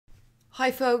Hi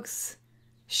folks,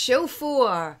 show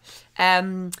 4.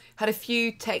 Had a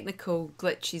few technical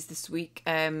glitches this week.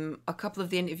 A couple of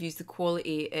the interviews, the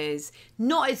quality is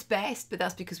not its best, but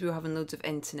that's because we were having loads of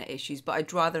internet issues. But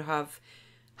I'd rather have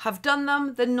done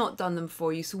them than not done them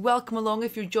for you. So welcome along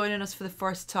if you're joining us for the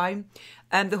first time.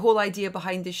 The whole idea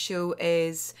behind this show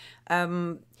is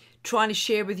trying to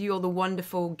share with you all the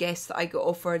wonderful guests that I got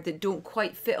offered that don't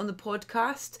quite fit on the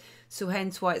podcast. So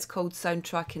hence why it's called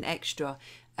Soundtracking Extra.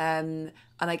 And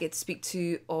I get to speak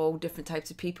to all different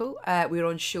types of people. We're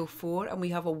on show 4 and we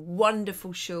have a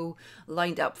wonderful show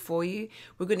lined up for you.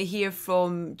 We're going to hear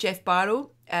from Geoff Barrow,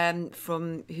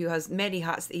 who has many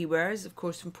hats that he wears, of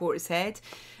course, from Portishead,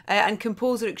 and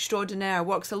composer extraordinaire,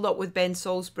 works a lot with Ben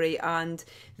Salisbury, and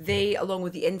they, along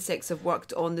with the Insects, have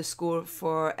worked on the score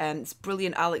for this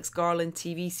brilliant Alex Garlands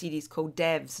TV series called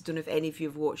Devs. I don't know if any of you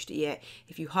have watched it yet.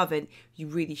 If you haven't, you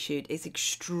really should. It's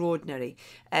extraordinary.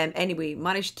 Anyway,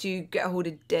 managed to get a hold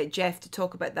of Geoff to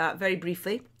talk about that very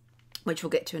briefly, which we'll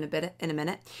get to in a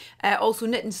minute. Also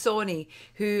Nitin Sawhney,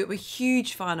 who I'm a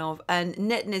huge fan of, and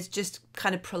Nitin is just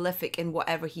kind of prolific in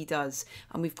whatever he does,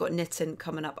 and we've got Nitin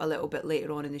coming up a little bit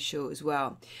later on in the show as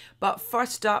well. But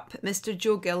first up, Mr.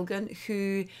 Joe Gilgun,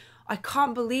 who I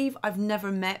can't believe I've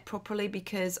never met properly,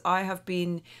 because I have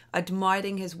been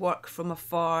admiring his work from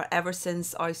afar ever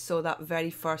since I saw that very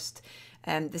first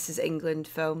This Is England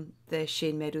film, the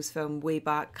Shane Meadows film, way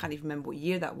back. Can't even remember what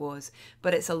year that was,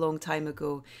 but it's a long time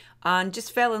ago. And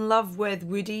just fell in love with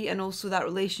Woody and also that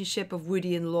relationship of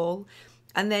Woody and Lol.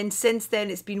 And then since then,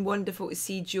 it's been wonderful to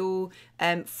see Joe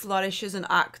flourish as an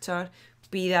actor,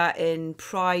 be that in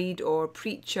Pride or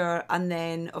Preacher, and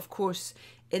then, of course,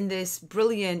 in this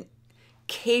brilliant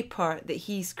caper that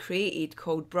he's created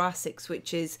called Brassic,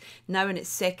 which is now in its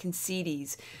second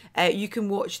series. You can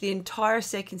watch the entire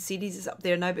second series, it's up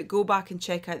there now, but go back and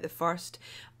check out the first.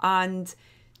 And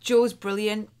Joe's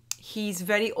brilliant. He's a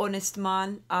very honest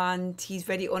man, and he's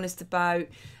very honest about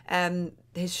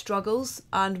his struggles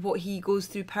and what he goes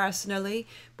through personally,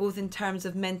 both in terms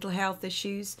of mental health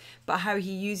issues, but how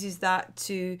he uses that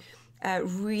to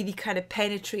really kind of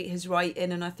penetrate his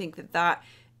writing. And I think that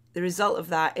the result of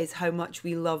that is how much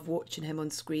we love watching him on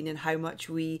screen and how much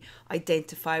we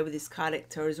identify with his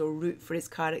characters or root for his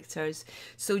characters.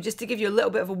 So just to give you a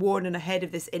little bit of a warning ahead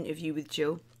of this interview with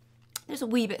Joe, there's a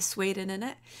wee bit of swearing in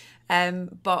it,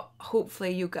 but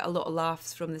hopefully you'll get a lot of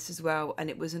laughs from this as well. And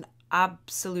it was an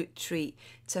absolute treat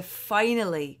to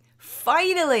finally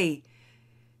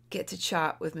get to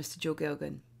chat with Mr. Joe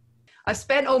Gilgun. I've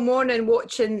spent all morning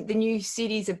watching the new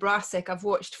series of Brassic. I've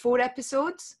watched 4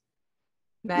 episodes.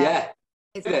 Man, yeah,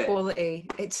 it's a quality.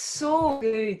 It's so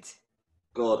good.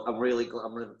 Good. I'm really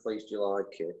pleased you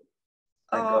like it.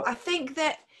 I think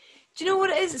that, do you know what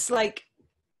it is? It's like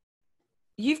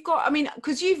you've got. I mean,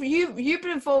 because you've been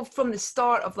involved from the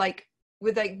start of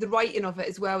with the writing of it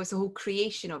as well as the whole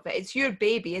creation of it. It's your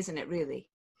baby, isn't it? Really.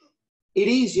 It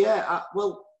is, yeah.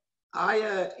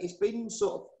 It's been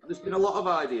there's been a lot of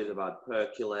ideas about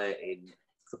percolating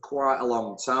for quite a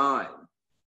long time.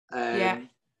 Yeah.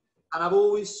 And I've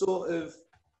always I've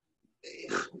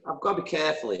got to be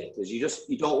careful here, because you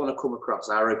don't want to come across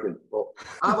arrogant, but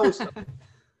I've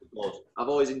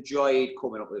always enjoyed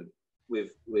coming up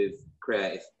with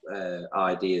creative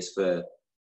ideas for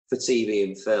TV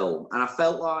and film. And I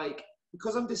felt like,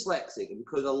 because I'm dyslexic and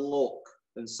because I look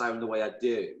and sound the way I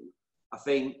do, I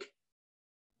think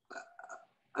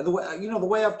the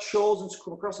way I've chosen to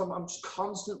come across, I'm just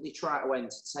constantly trying to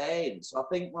entertain. So I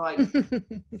think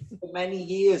for many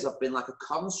years I've been like a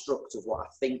construct of what I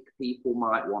think people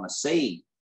might want to see.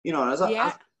 And as I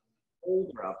get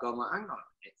older, I've gone like, hang on a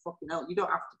minute, fucking hell, you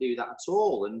don't have to do that at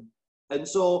all. And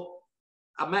so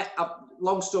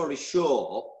long story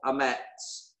short, I met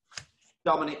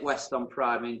Dominic West on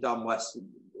Pride. Me and Dom West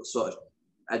sort of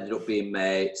ended up being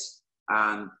mates,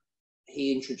 and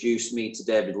he introduced me to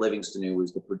David Livingston, who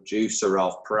was the producer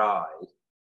of Pride,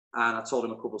 and I told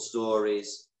him a couple of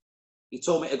stories. He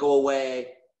told me to go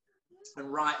away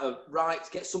and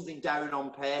get something down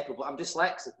on paper, but I'm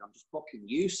dyslexic, I'm just fucking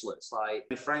useless. Like,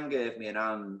 my friend gave me an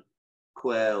hand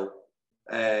quill,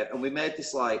 and we made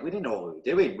this, we didn't know what we were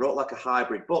doing, wrote like a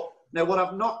hybrid book. Now, what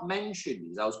I've not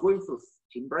mentioned is I was going through a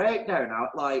fucking breakdown.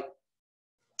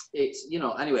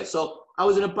 Anyway, so I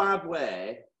was in a bad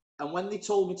way. And when they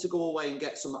told me to go away and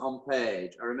get something on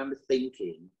page, I remember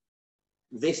thinking,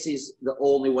 this is the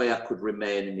only way I could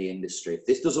remain in the industry. If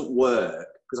this doesn't work,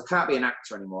 because I can't be an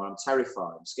actor anymore, I'm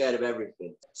terrified, I'm scared of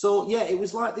everything. So yeah, it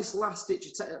was like this last ditch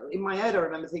in my head. I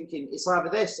remember thinking, it's either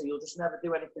this or you'll just never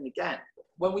do anything again.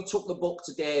 When we took the book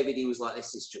to David, he was like,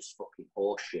 this is just fucking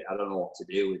horseshit. I don't know what to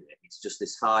do with it. It's just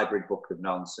this hybrid book of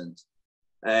nonsense.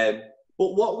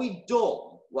 But what we'd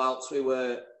done whilst we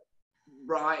were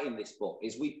writing this book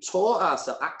is we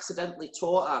accidentally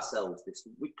taught ourselves this.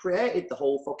 We created the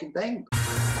whole fucking thing.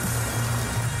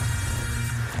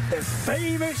 The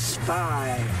famous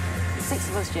spy. 6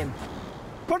 of us, Jim.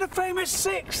 What a famous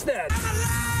 6 then?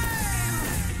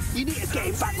 You need to get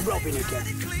him back robbing again.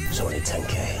 It's only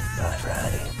 10k by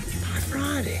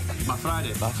Friday. By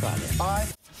Friday.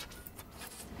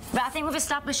 But I think we've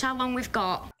established how long we've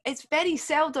got. It's very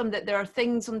seldom that there are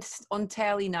things on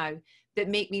telly now that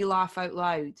make me laugh out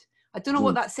loud. I don't know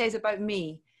what that says about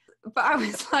me, but I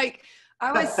was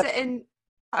sitting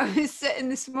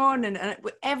this morning, and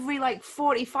every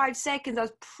 45 seconds I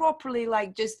was properly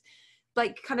just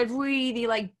kind of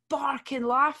really barking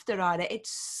laughter at it.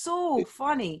 It's so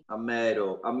funny. I'm made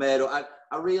up. I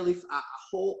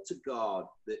hope to God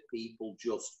that people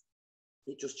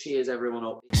it just cheers everyone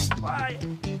up. Why?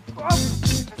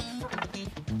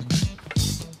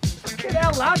 Get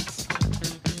out, lads!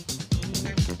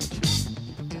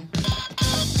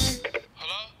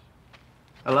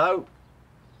 Hello? Hello?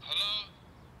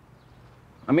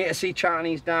 I'm here to see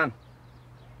Chinese Dan.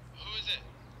 Who is it?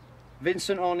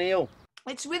 Vincent O'Neill.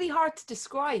 It's really hard to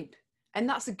describe, and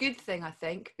that's a good thing, I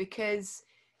think, because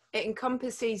it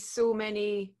encompasses so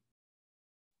many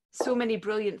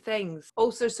brilliant things.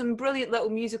 Also, some brilliant little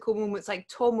musical moments, like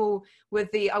Tomo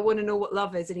with the "I Want to Know What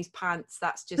Love Is" in his pants.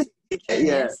 That's just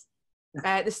genius.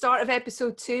 The start of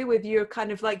episode 2 with your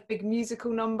kind of big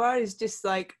musical number is just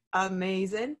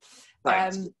amazing.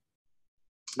 That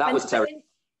was terrible.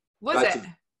 Was it?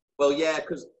 Well, yeah,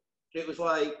 because it was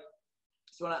so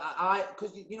because I've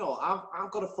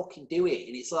got to fucking do it,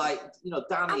 and it's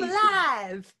Danny's.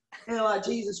 I'm alive.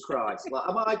 Jesus Christ!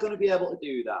 Am I going to be able to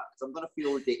do that? Because I'm going to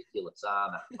feel ridiculous,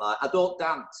 aren't I? I don't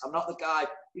dance. I'm not the guy.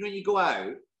 When you go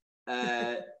out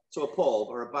to a pub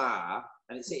or a bar,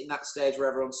 and it's hitting that stage where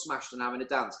everyone's smashed and having a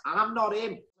dance, and I'm not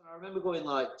him. I remember going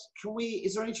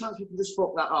is there any chance we can just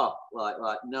fuck that up?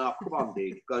 No, come on,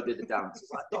 dude, you've got to do the dance.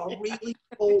 It's I really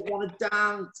don't want to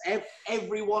dance.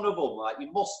 Every one of them,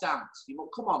 you must dance.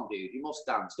 Come on, dude, you must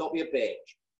dance. Don't be a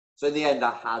bitch. So in the end,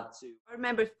 I had to. I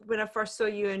remember when I first saw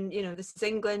you in, This Is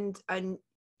England, and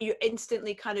you're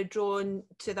instantly kind of drawn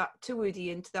to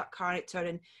Woody and to that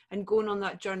character and going on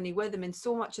that journey with him. And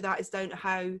so much of that is down to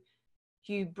how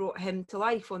you brought him to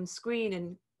life on screen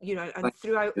and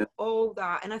throughout all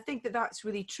that. And I think that that's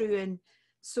really true in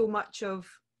so much of,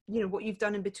 what you've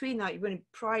done in between that. You've been in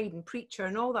Pride and Preacher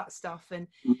and all that stuff. And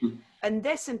and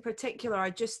this in particular,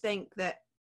 I just think that,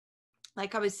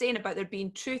 like I was saying about there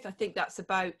being truth, I think that's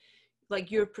about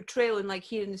your portrayal and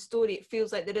hearing the story. It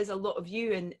feels like there is a lot of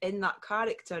you in that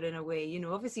character in a way.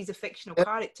 Obviously he's a fictional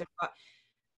character, but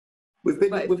we've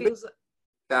been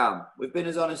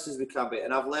as honest as we can be,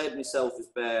 and I've laid myself as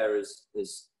bare as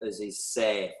is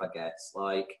safe, I guess.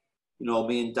 Me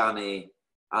and Danny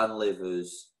and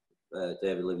Livers,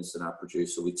 David Livingston, our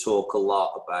producer, we talk a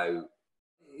lot about.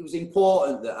 It was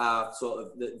important that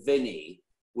that Vinny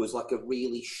was a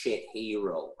really shit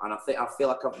hero, and I feel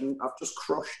like I've just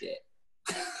crushed it.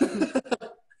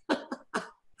 Oh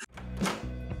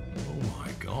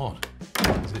my God!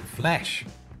 Is it flesh?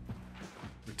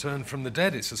 Returned from the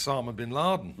dead. It's Osama bin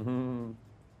Laden.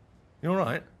 You all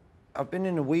right? I've been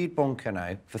in a weed bunker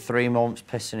now for 3 months,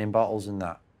 pissing in bottles and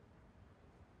that.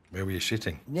 Where were you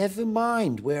shitting? Never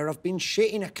mind where I've been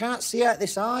shitting. I can't see out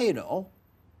this eye,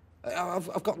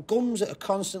 I've got gums that are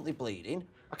constantly bleeding.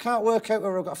 I can't work out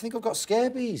where I think I've got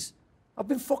scabies. I've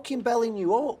been fucking belling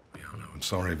you up. Yeah, I know. I'm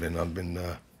sorry, Vin. I've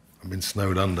been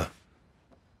snowed under.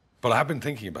 But I have been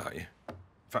thinking about you.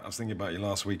 In fact, I was thinking about you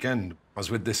last weekend. I was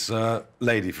with this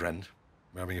lady friend.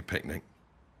 We're having a picnic.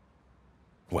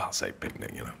 Well, I'll say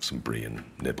picnic, some brie and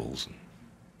nibbles and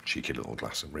cheeky little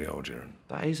glass of Rioja. And...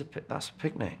 That's a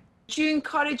picnic. Do you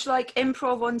encourage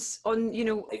improv on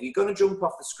If you're going to jump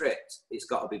off the script, it's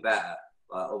got to be better.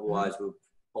 Otherwise, we'll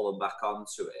pull them back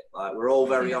onto it. We're all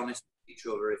very honest with each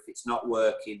other. If it's not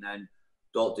working, then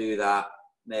don't do that.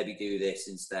 Maybe do this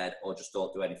instead, or just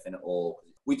don't do anything at all.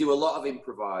 We do a lot of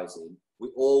improvising. We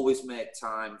always make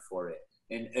time for it.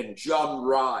 And John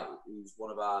Wright, who's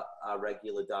one of our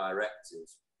regular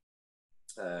directors,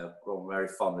 I'm very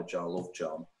fond of John. I love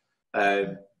John.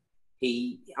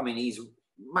 He's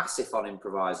massive on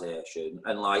improvisation,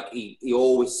 and he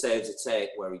always saves a take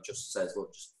where he just says,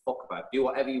 look, just fuck about it. Do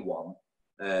whatever you want.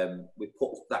 We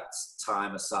put that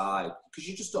time aside because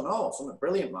you just don't know, something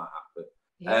brilliant might happen.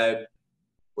 Yeah.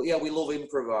 But yeah, we love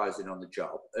improvising on the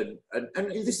job, and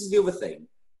this is the other thing,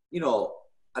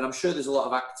 and I'm sure there's a lot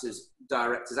of actors,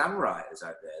 directors and writers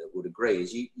out there that would agree,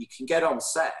 is you can get on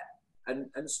set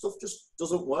and stuff just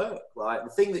doesn't work.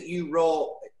 The thing that you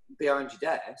wrote behind your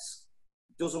desk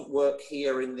doesn't work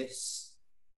here in this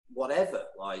whatever.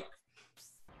 Like,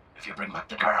 If you bring back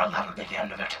the girl, that'll be the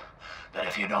end of it. But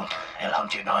if you don't, he'll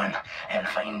hunt you down and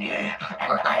find you,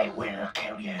 and I will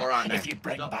kill you. All right, if you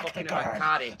bring back the girl,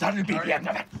 Cardi. that'll be the end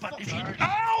of it. But if you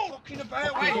Talking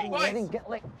about Boys, get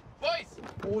licked. boys.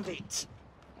 Hold it.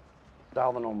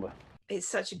 Dial the number. It's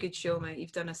such a good show, mate.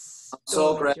 You've done a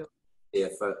so great job. here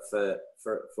for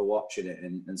watching it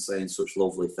and saying such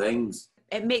lovely things.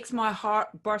 It makes my heart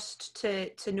burst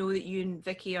to know that you and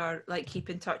Vicky are like keep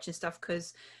in touch and stuff,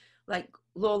 because like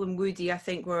Lol and Woody, I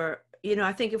think were, you know,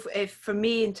 I think if for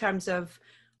me in terms of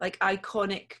like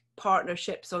iconic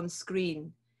partnerships on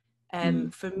screen,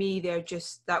 for me they're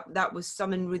just that was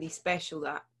something really special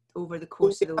that over the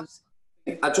course of those.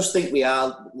 I just think we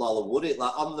are Lol and Woody.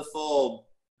 Like on the phone,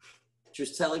 she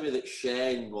was telling me that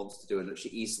Shane wants to do it.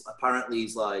 He's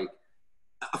like,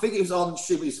 I think it was on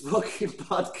Shimmy's fucking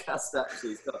podcast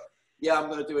actually. He's got, yeah, I'm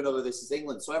going to do another This Is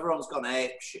England. So everyone's gone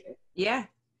ape shit. Yeah.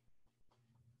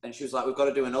 And she was like, we've got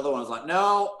to do another one. I was like,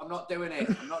 no, I'm not doing it.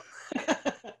 I'm not.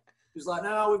 She was like,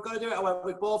 no, we've got to do it. I went,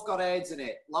 we've both got AIDS in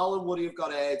it. Lol and Woody have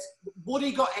got AIDS.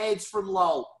 Woody got AIDS from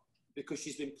Lol because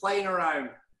she's been playing around.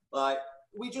 Like,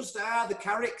 we just are the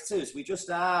characters. We just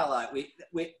are. Like, we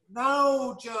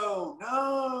no, Joe,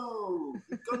 no.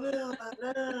 Because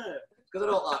I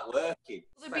don't like working.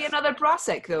 Will there be another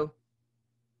Brassic though?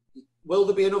 Will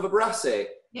there be another Brassic?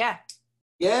 Yeah.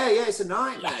 Yeah, it's a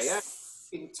nightmare. Yes.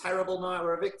 Yeah. Terrible night.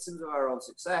 We're victims of our own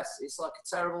success. It's like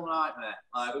a terrible nightmare.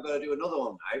 Like, we've got to do another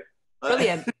one now.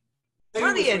 Brilliant.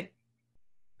 Brilliant.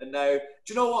 And now, do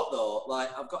you know what though? Like,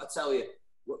 I've got to tell you,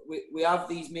 we have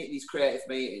these creative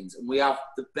meetings, and we have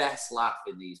the best laugh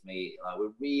in these meetings. Like, we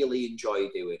really enjoy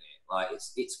doing it. Like,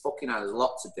 it's fucking hard. There's a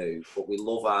lot to do, but we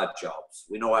love our jobs.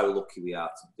 We know how lucky we are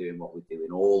to be doing what we're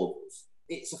doing, all of us.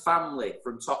 It's a family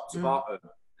from top to bottom.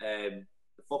 The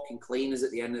fucking cleaners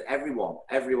at the end,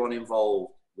 everyone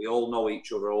involved. We all know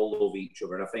each other, all love each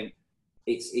other, and I think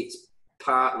it's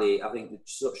partly. I think the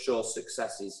show's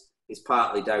success is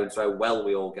partly down to how well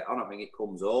we all get on. I think it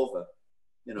comes over,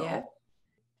 you know. Yeah.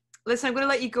 Listen, I'm going to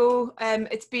let you go.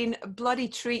 It's been a bloody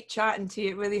treat chatting to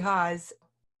you. It really has.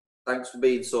 Thanks for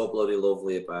being so bloody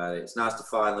lovely about it. It's nice to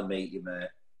finally meet you, mate.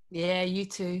 Yeah, you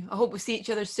too. I hope we see each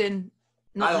other soon.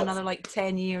 Not in another like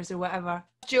 10 years or whatever.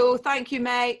 Joe, thank you,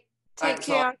 mate. Take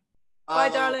care. Bye,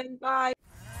 darling. Bye.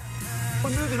 We're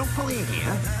moving up a league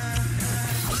here.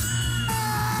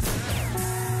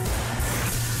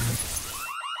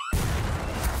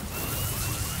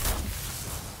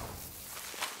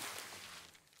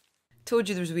 Told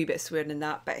you there was a wee bit of swearing in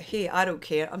that, but hey, I don't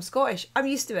care. I'm Scottish. I'm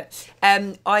used to it.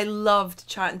 I loved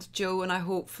chatting to Joe, and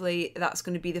hopefully that's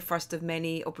going to be the first of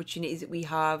many opportunities that we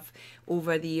have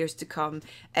over the years to come.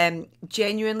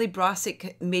 Genuinely,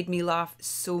 Brassic made me laugh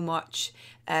so much.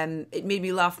 It made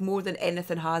me laugh more than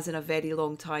anything has in a very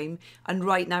long time. And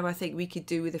right now, I think we could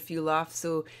do with a few laughs.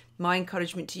 So my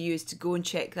encouragement to you is to go and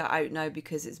check that out now,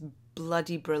 because it's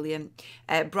bloody brilliant.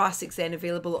 Brassic's then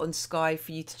available on Sky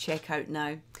for you to check out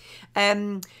now.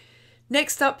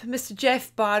 Next up, Mr.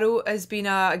 Geoff Barrow has been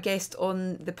a guest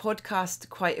on the podcast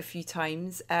quite a few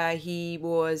times. He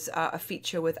was a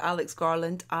feature with Alex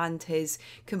Garlands and his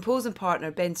composing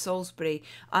partner Ben Salisbury,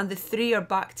 and the three are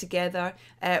back together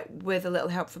with a little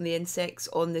help from the Insects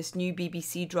on this new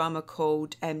BBC drama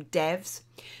called Devs.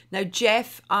 Now,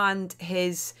 Geoff and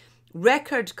his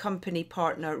record company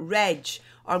partner Reg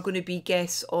are going to be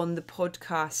guests on the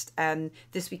podcast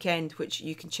this weekend, which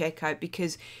you can check out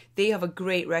because they have a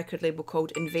great record label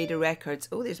called Invader Records.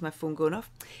 Oh, there's my phone going off.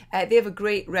 They have a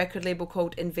great record label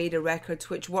called Invader Records,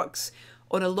 which works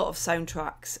on a lot of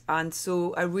soundtracks, and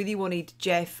so I really wanted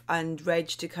Geoff and Reg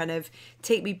to kind of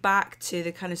take me back to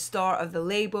the kind of start of the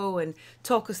label and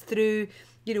talk us through,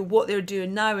 you know, what they're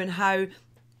doing now and how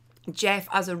Geoff,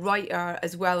 as a writer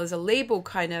as well as a label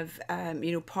kind of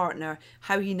partner,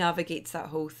 how he navigates that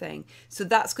whole thing. So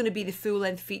that's going to be the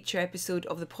full-length feature episode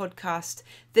of the podcast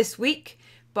this week.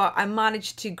 But I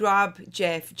managed to grab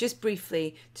Geoff just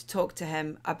briefly to talk to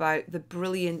him about the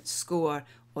brilliant score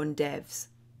on Devs.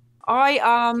 I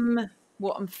am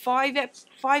I'm 5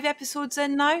 episodes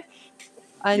in now,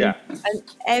 and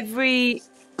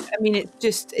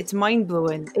it's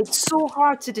mind-blowing. It's so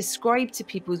hard to describe to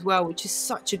people as well, which is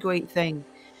such a great thing.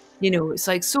 You know, it's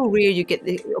like so rare you get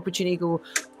the opportunity to go,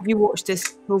 have you watched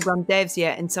this program Devs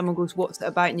yet? And someone goes, what's it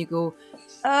about? And you go,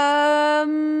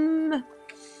 and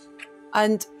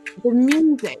the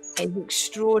music is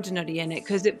extraordinary in it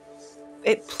because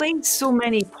it plays so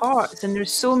many parts and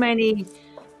there's so many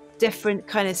different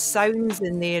kind of sounds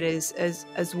in there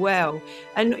as well.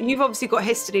 And you've obviously got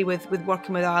history with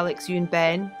working with Alex, you and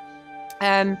Ben.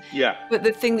 But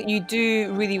the thing that you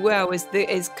do really well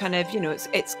is kind of, you know,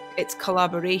 it's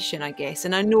collaboration, I guess.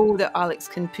 And I know that Alex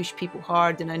can push people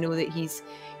hard, and I know that he's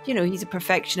a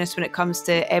perfectionist when it comes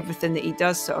to everything that he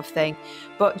does, sort of thing.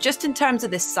 But just in terms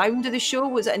of the sound of the show,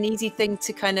 was it an easy thing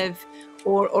to kind of,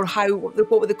 or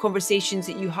what were the conversations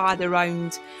that you had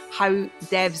around how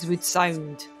devs would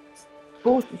sound?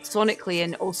 Both sonically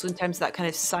and also in terms of that kind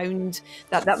of sound,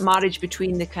 that marriage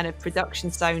between the kind of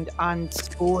production sound and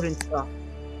score and stuff.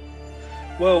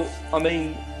 Well, I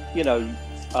mean, you know,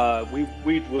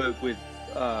 we'd worked with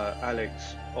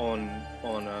Alex on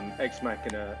Ex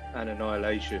Machina and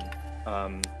Annihilation.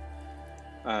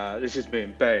 This is me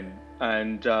and Ben,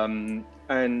 and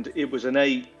it was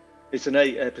it's an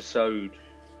 8-episode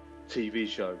TV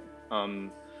show,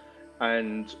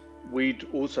 and we'd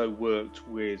also worked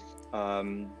with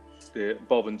the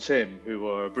Bob and Tim, who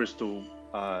are a Bristol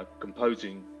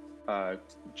composing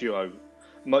duo,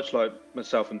 much like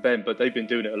myself and Ben, but they've been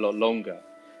doing it a lot longer,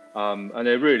 and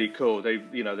they're really cool. They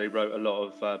wrote a lot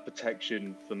of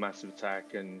Protection for Massive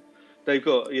Attack, and they've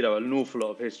got, you know, an awful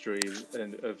lot of history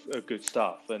and of good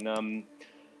stuff, and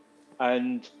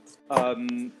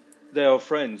they are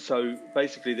friends. So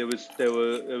basically, there was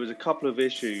a couple of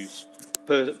issues,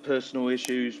 personal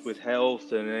issues with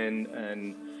health,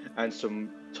 and some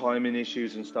timing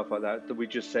issues and stuff like that we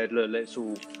just said, look, let's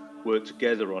all work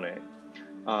together on it.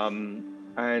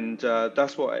 And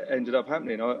that's what ended up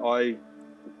happening. I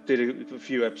did a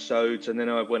few episodes, and then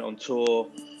I went on tour,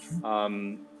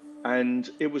 and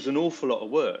it was an awful lot of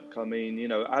work. I mean, you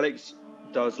know, Alex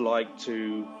does like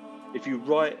to, if you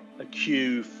write a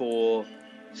cue for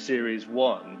series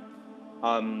 1,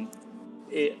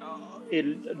 it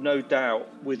no doubt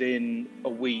within a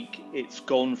week it's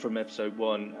gone from episode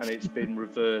 1 and it's been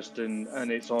reversed and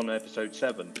it's on episode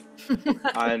 7,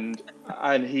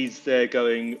 and he's there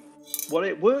going, well,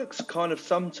 it works kind of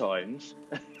sometimes.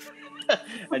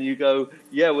 And you go,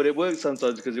 yeah, well, it works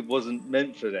sometimes because it wasn't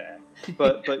meant for there,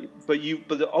 but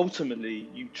ultimately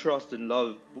you trust and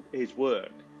love his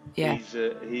work. Yeah.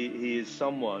 He is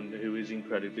someone who is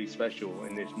incredibly special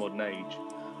in this modern age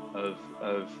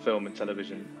of film and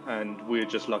television, and we're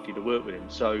just lucky to work with him.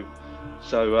 So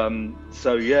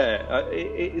yeah,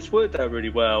 it's worked out really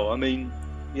well. I mean,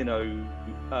 you know,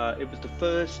 it was the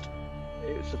first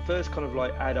kind of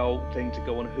like adult thing to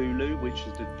go on Hulu, which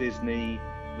is the Disney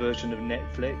version of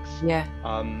Netflix. Yeah.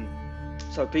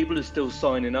 So people are still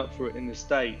signing up for it in the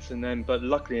States, but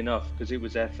luckily enough, because it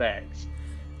was FX,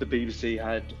 the BBC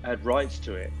had rights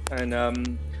to it,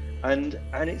 and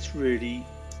it's really,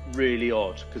 really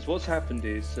odd, because what's happened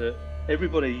is that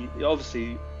everybody,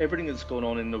 obviously everything that's gone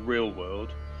on in the real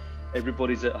world,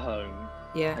 everybody's at home,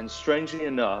 yeah, and strangely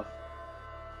enough,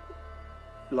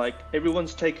 like,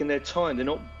 everyone's taking their time, they're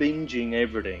not binging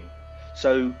everything.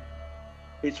 So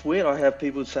it's weird. I have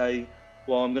people say,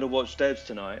 well, I'm going to watch Devs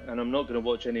tonight and I'm not going to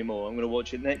watch any more, I'm going to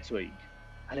watch it next week,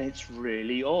 and it's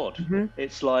really odd. Mm-hmm.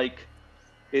 It's like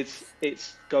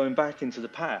it's going back into the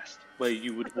past where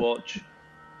you would watch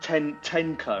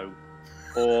Tenko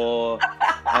or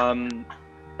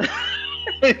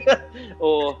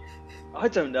or I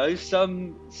don't know,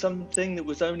 something that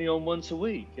was only on once a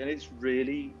week, and it's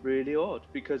really, really odd,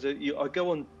 because I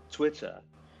go on Twitter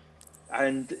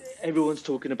and everyone's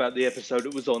talking about the episode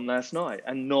that was on last night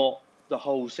and not the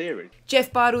whole series.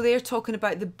 Geoff Barrow there talking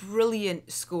about the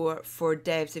brilliant score for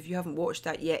Devs. If you haven't watched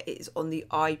that yet, it is on the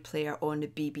iPlayer on the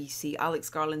BBC. Alex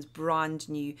Garland's brand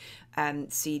new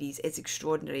series. It's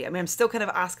extraordinary. I mean, I'm still kind of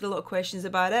asking a lot of questions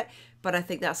about it, but I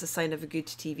think that's a sign of a good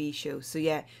TV show. So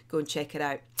yeah, go and check it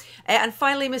out. And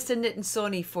finally, Mr. Nitin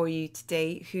Sawhney for you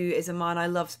today, who is a man I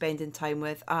love spending time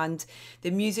with, and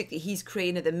the music that he's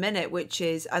creating at the minute, which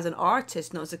is as an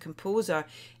artist, not as a composer,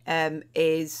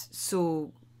 is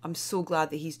so... I'm so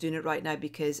glad that he's doing it right now,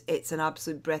 because it's an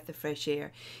absolute breath of fresh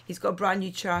air. He's got a brand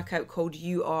new track out called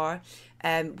You Are,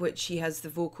 which he has the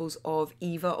vocals of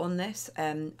Eva on this,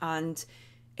 and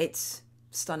it's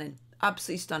stunning.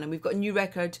 Absolutely stunning. We've got a new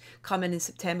record coming in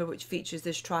September which features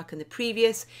this track and the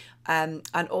previous, and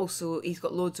also he's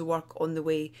got loads of work on the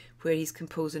way where he's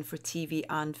composing for TV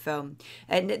and film.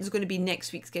 Nitin's going to be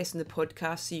next week's guest on the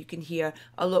podcast, so you can hear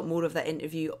a lot more of that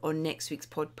interview on next week's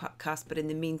podcast. But in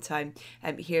the meantime,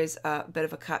 here's a bit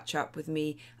of a catch up with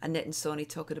me and Nitin Sawhney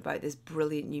talking about this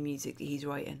brilliant new music that he's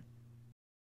writing.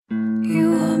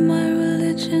 You are my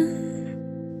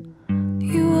religion,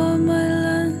 you are my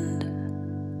land.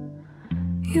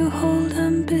 You hold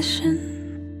ambition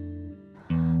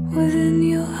within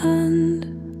your hand.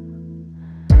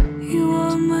 You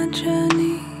are my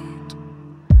journey,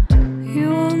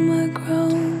 you are my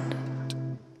ground,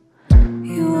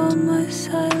 you are my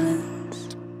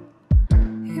silence,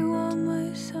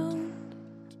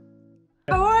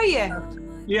 are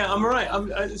you? Yeah, I'm all right.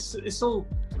 It's all,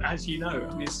 as you know,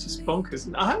 I mean, it's just bonkers.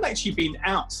 And I haven't actually been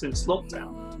out since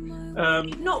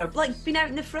lockdown. Not like been out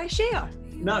in the fresh air?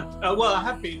 No. Well, I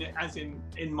have been, as in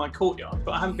my courtyard,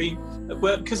 but I haven't been,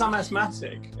 well, because I'm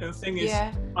asthmatic. And the thing is,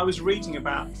 I was reading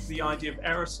about the idea of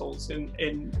aerosols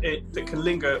in it that can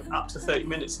linger up to 30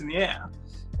 minutes in the air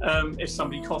if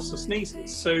somebody coughs or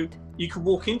sneezes. So you could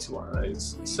walk into one of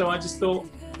those. So I just thought,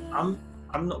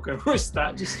 I'm not going to risk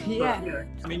that.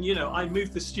 I mean, I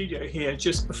moved the studio here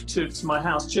to my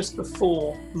house just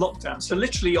before lockdown. So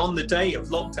literally on the day of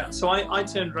lockdown. So I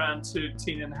turned around to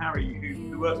Tina and Harry,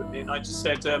 who work with me, and I just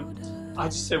said,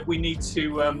 we need to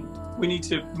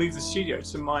move the studio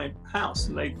to my house.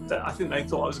 And I think they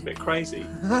thought I was a bit crazy.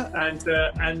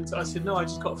 and I said, no, I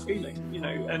just got a feeling,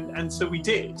 and so we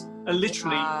did. And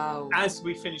literally, as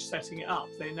we finished setting it up,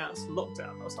 they announced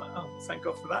lockdown. I was like, oh, thank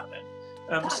God for that then.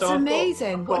 That's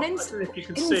amazing. What an See.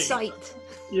 insight.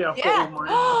 Yeah, I've got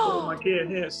all my gear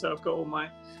here, so I've got all my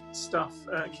stuff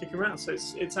kicking around. So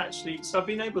it's actually, so I've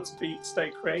been able to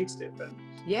stay creative and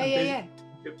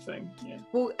good thing. Yeah.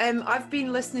 Well, I've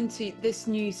been listening to this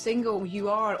new single, You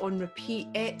Are, on repeat.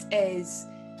 It is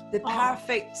the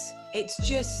perfect, it's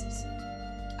just,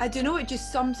 I don't know, it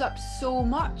just sums up so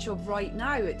much of right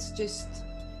now. It's just,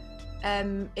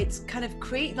 it's kind of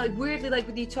like weirdly, like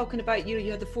with you talking about, you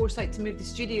had the foresight to move the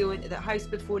studio into that house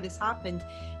before this happened.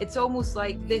 It's almost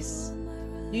like this,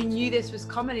 you knew this was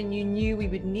coming and you knew we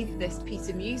would need this piece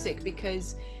of music,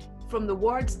 because from the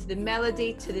words to the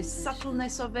melody to the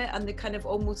subtleness of it and the kind of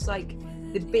almost like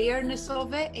the bareness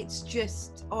of it, it's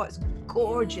just, it's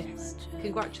gorgeous.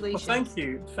 Congratulations. Well,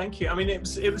 thank you. I mean, it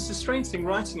was a strange thing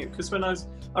writing it, because when I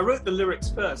wrote the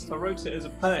lyrics first, I wrote it as a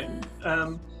poem,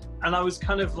 and I was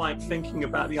kind of like thinking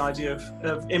about the idea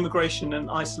of immigration and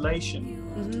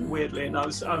isolation, weirdly, and I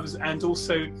was, and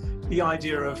also the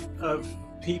idea of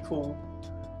people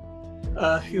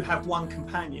who have one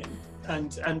companion.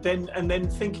 And then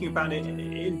thinking about it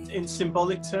in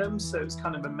symbolic terms, so it's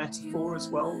kind of a metaphor as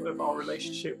well of our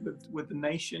relationship with the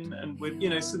nation and with,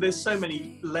 so there's so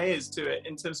many layers to it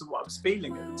in terms of what I was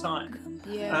feeling at the time.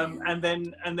 And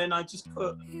then I just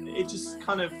wrote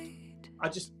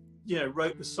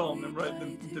the song and wrote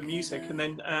the music, and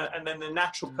then the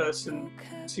natural person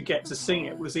to get to sing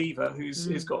it was Eva,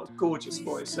 who's got a gorgeous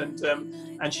voice,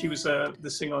 and she was the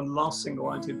singer on the last single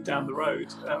I did, Down the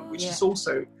Road, which is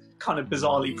also kind of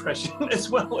bizarrely prescient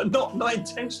as well, and not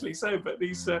intentionally so, but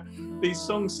these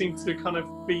songs seem to kind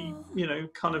of be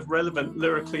kind of relevant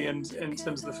lyrically and in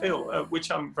terms of the feel,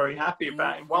 which I'm very happy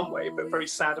about in one way, but very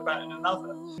sad about in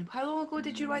another. How long ago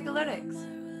did you write the lyrics?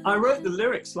 I wrote the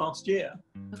lyrics last year,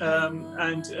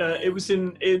 and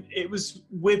it was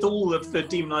with all of the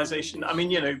demonization. I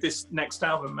mean, this next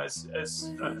album, as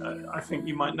I think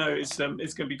you might know, is going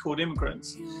to be called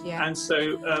Immigrants, and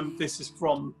so this is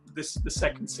the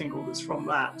second single that's from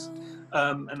that,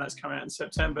 and that's coming out in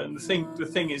September. And the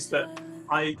thing is that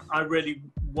I really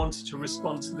wanted to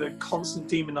respond to the constant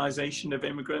demonization of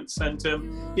immigrants, and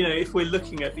if we're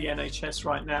looking at the NHS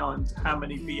right now and how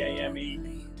many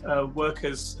BAME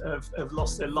workers have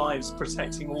lost their lives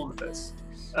protecting all of us,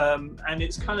 and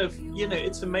it's kind of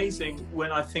it's amazing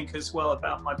when I think as well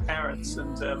about my parents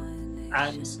and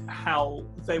how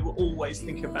they were always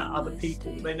thinking about other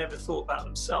people. They never thought about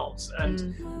themselves,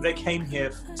 and they came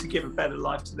here to give a better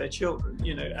life to their children,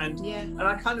 and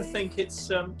I kind of think it's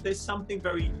there's something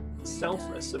very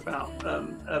selfless about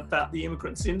the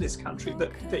immigrants in this country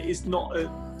that is not a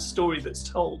story that's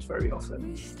told very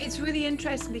often. It's really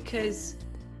interesting because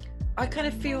I kind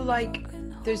of feel like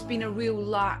there's been a real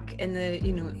lack in the,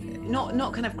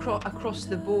 not kind of across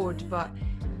the board, but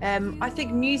I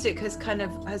think music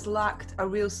has lacked a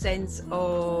real sense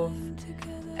of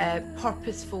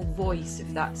purposeful voice,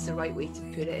 if that's the right way to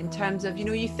put it, in terms of,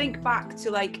 you think back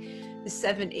to like the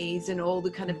 70s and all the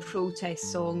kind of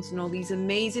protest songs and all these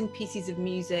amazing pieces of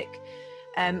music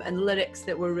and lyrics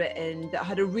that were written that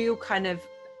had a real kind of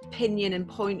opinion and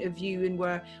point of view, and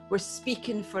we're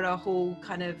speaking for a whole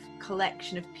kind of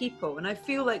collection of people. And I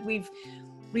feel like we've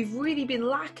really been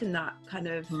lacking that kind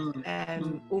of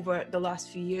over the last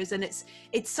few years, and it's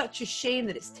such a shame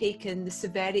that it's taken the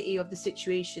severity of the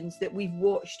situations that we've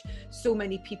watched so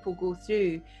many people go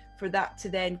through for that to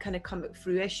then kind of come to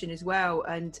fruition as well.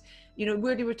 And we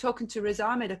were talking to Riz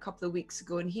Ahmed a couple of weeks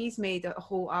ago, and he's made a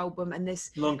whole album, and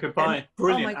this Long Goodbye,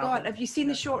 brilliant. Oh my God, have you seen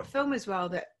the short film as well?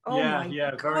 That very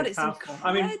it's powerful. incredible.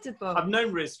 I mean, I've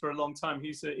known Riz for a long time.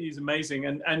 He's amazing,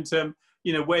 and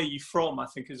Where You From, I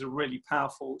think, is a really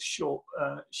powerful short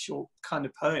kind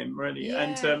of poem, really.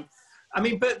 I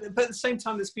mean, but at the same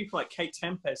time, there's people like Kate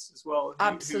Tempest as well.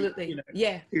 Absolutely,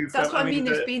 yeah. who That's felt, what I mean.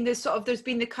 the, There's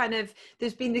been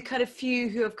the kind of few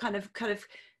who have kind of.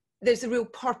 There's a real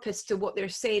purpose to what they're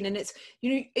saying, and it's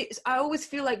I always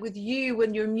feel like with you,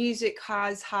 when your music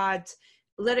has had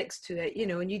lyrics to it,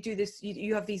 and you do this,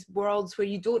 you have these worlds where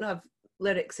you don't have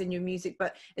lyrics in your music,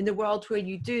 but in the world where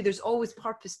you do, there's always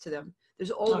purpose to them. There's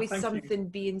always something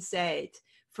being said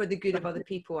for the good of other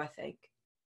people, I think.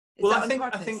 I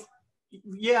think,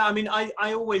 yeah, I mean, I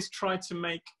always try to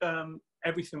make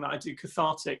everything that I do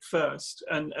cathartic first,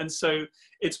 and so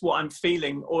it's what I'm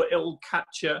feeling, or it'll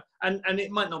capture, and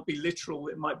it might not be literal,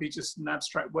 it might be just an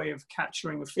abstract way of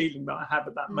capturing a feeling that I have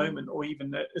at that moment, or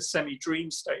even a semi-dream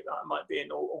state that I might be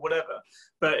in, or whatever.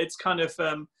 But it's kind of,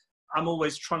 I'm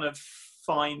always trying to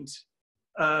find,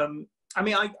 I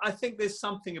mean, I think there's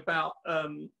something about,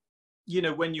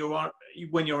 when you're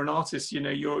an artist,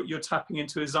 you're tapping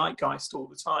into a zeitgeist all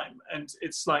the time, and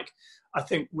it's like, I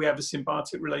think we have a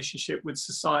symbiotic relationship with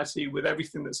society, with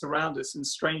everything that's around us, and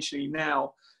strangely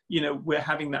now, we're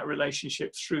having that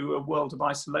relationship through a world of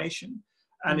isolation,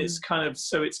 and it's kind of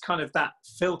that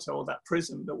filter or that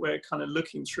prism that we're kind of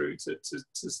looking through to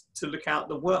look out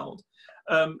the world,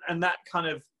 and that kind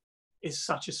of is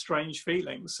such a strange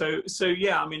feeling. So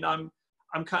yeah, I mean, I'm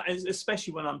kind of,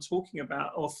 especially when I'm talking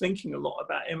about or thinking a lot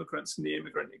about immigrants and the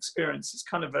immigrant experience, it's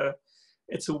kind of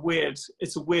it's a weird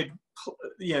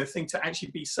thing to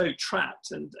actually be so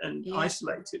trapped and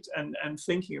isolated and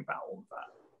thinking about all of that.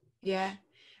 Yeah,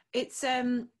 it's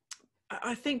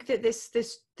I think that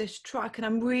this track, and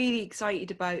I'm really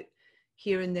excited about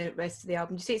hearing the rest of the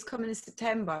album. You say it's coming in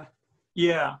September?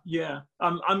 Yeah,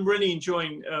 I'm really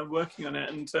enjoying working on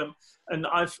it, and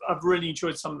I've really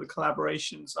enjoyed some of the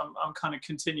collaborations. I'm kind of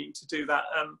continuing to do that.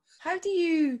 How do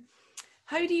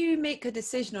you make a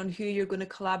decision on who you're going to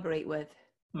collaborate with?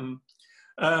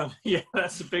 Yeah,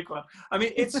 that's a big one. I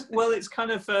mean, it's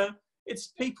kind of it's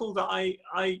people that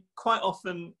I quite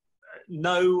often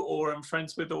know or am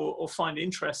friends with or find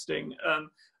interesting.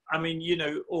 I mean,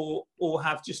 or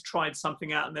have just tried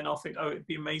something out, and then I'll think, oh, it'd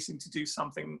be amazing to do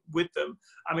something with them.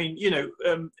 I mean,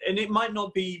 and it might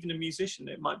not be even a musician.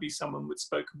 It might be someone with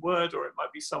spoken word, or it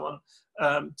might be someone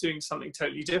doing something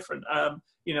totally different.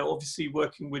 Obviously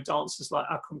working with dancers like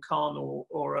Akram Khan, or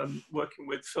working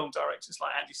with film directors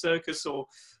like Andy Serkis, or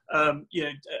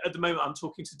at the moment I'm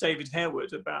talking to David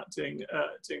Harewood about doing a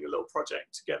little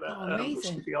project together,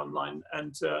 which will be online,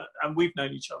 and we've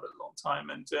known each other a long time,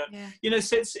 and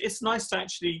so it's nice to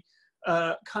actually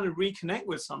kind of reconnect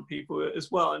with some people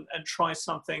as well, and try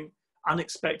something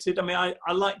unexpected. I mean,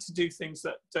 I like to do things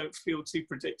that don't feel too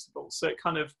predictable, so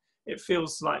it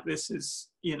feels like this is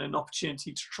an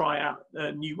opportunity to try out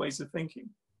new ways of thinking.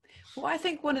 Well, I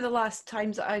think one of the last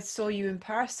times that I saw you in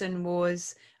person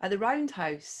was at the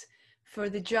Roundhouse for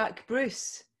the Jack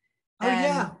Bruce gig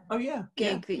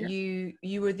that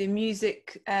you were the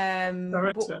music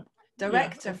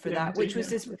director for that, which was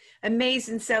this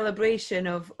amazing celebration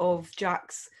of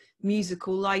Jack's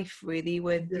musical life, really,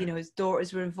 with his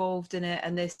daughters were involved in it,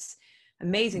 and this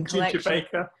amazing collection.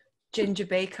 Ginger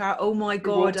Baker. Oh my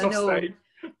God, I know.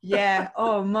 Yeah.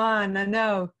 Oh man, I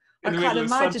know. I can't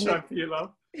imagine that. For your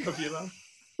love.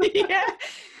 Yeah.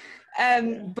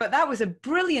 But that was a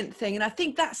brilliant thing, and I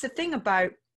think that's the thing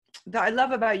that I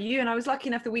love about you. And I was lucky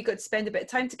enough that we got to spend a bit of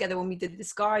time together when we did the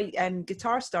Sky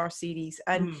Guitar Star series,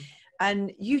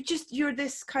 and you're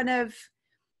this kind of,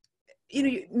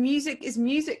 music is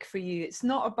music for you. It's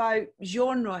not about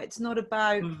genre. It's not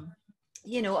about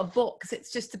a box.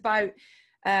 It's just about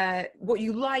what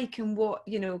you like and what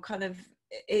kind of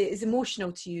is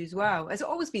emotional to you as well. Has it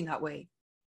always been that way?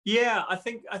 Yeah, I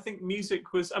think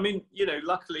music was, I mean,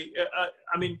 luckily,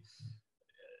 I mean,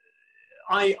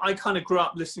 I kind of grew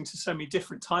up listening to so many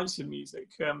different types of music,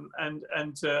 and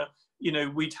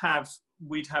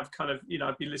we'd have kind of,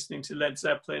 I'd be listening to Led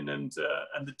Zeppelin and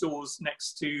the Doors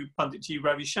next to Pandit G.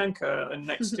 Ravi Shankar, and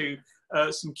next to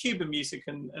some Cuban music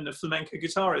and a flamenco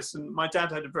guitarist. And my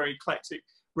dad had a very eclectic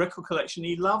record collection.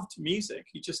 He loved music.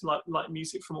 He just liked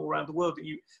music from all around the world.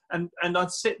 And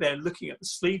I'd sit there looking at the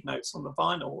sleeve notes on the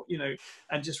vinyl,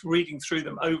 and just reading through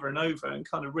them over and over, and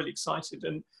kind of really excited.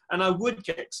 And I would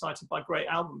get excited by great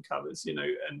album covers, and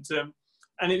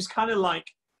it was kind of like,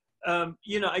 I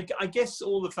guess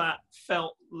all of that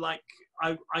felt like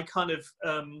I kind of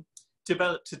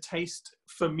developed a taste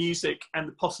for music and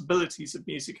the possibilities of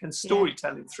music and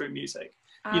storytelling through music.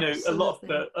 Absolutely.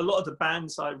 A lot of the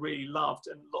bands I really loved,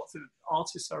 and lots of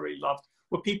artists I really loved,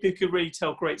 were people who could really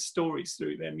tell great stories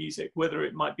through their music, whether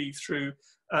it might be through,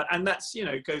 and that's,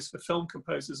 goes for film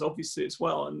composers obviously as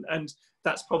well, and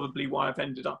that's probably why I've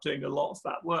ended up doing a lot of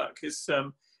that work, is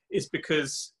is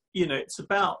because, you know, it's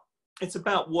about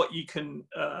what you can.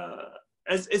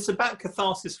 It's about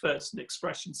catharsis first and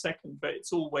expression second, but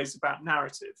it's always about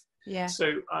narrative. Yeah.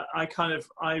 So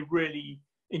I really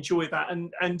enjoy that,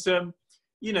 and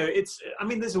you know, I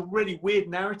mean, there's a really weird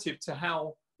narrative to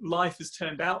how life has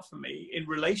turned out for me in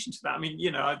relation to that. I mean,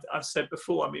 you know, I've said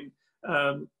before, I mean,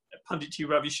 Panditji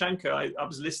Ravi Shankar, I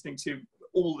was listening to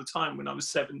all the time when I was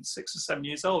 6 or 7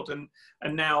 years old, and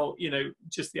now, you know,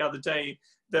 just the other day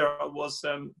there I was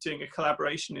doing a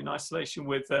collaboration in isolation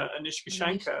with Anushka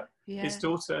Shankar, his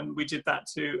daughter, and we did that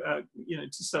to you know,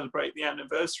 to celebrate the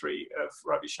anniversary of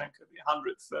Ravi Shankar, the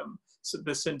 100th,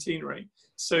 the centenary.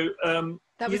 So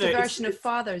that was a version of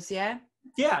Fathers, yeah.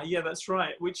 Yeah, that's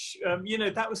right. Which, you know,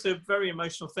 that was a very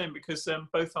emotional thing because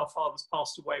both our fathers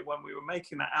passed away when we were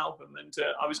making that album, and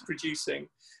I was producing,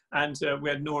 and we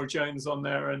had Nora Jones on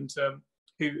there, and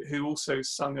who also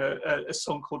sung a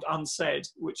song called Unsaid,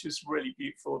 which is really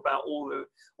beautiful about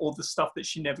all the stuff that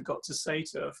she never got to say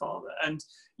to her father. And,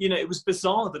 you know, it was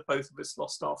bizarre that both of us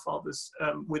lost our fathers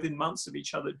within months of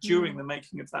each other during the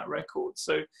making of that record.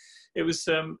 So it was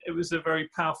a very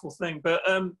powerful thing. But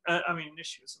I mean,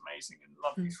 Nish was amazing and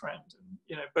lovely friend, and,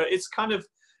 you know, but it's kind of,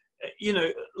 you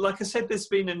know, like I said, there's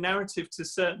been a narrative to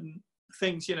certain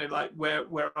things, you know, like where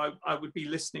I would be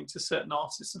listening to certain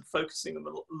artists and focusing on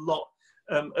a lot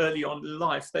early on in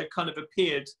life. They've kind of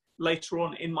appeared later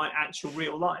on in my actual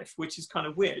real life, which is kind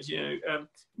of weird, you know,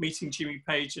 meeting Jimmy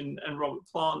Page and Robert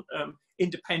Plant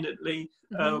independently,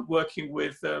 working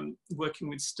with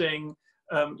Sting,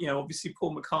 you know, obviously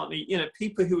Paul McCartney, you know,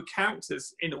 people who were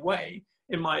characters in a way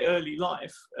in my early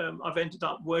life, I've ended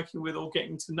up working with or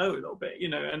getting to know a little bit, you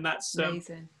know, and that's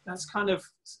amazing. That's kind of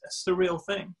a surreal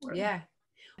thing. Really. Yeah.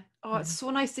 Oh, it's so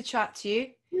nice to chat to you.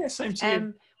 Yeah, same to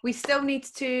you. You still need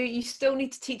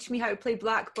to teach me how to play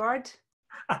Blackbird.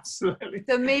 Absolutely.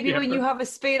 So maybe when you have a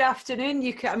spare afternoon,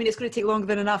 you can. I mean, it's going to take longer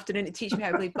than an afternoon to teach me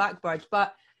how to play Blackbird,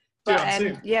 but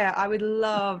yeah, I would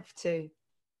love to.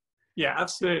 Yeah,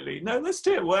 absolutely. No, let's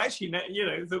do it. Well, actually, you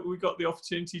know, that we got the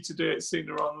opportunity to do it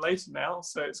sooner rather than later now,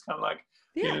 so it's kind of like,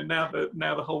 you know,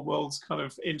 now the whole world's kind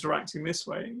of interacting this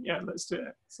way. Yeah, let's do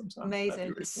it sometime. Amazing.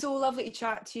 Really it's so lovely to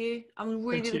chat to you. I'm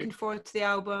really looking forward to the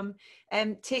album.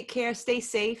 Take care, stay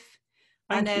safe,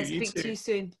 and speak to you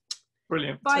soon.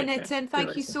 Brilliant. Bye, Nitin.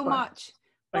 Thank you so much.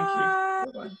 Thank Bye.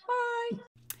 you. Bye. Bye.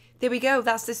 There we go.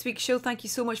 That's this week's show. Thank you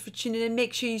so much for tuning in.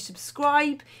 Make sure you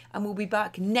subscribe, and we'll be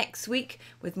back next week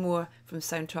with more from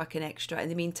Soundtrack and Extra. In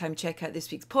the meantime, check out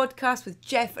this week's podcast with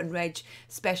Geoff and Reg,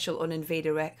 special on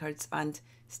Invader Records, and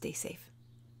stay safe.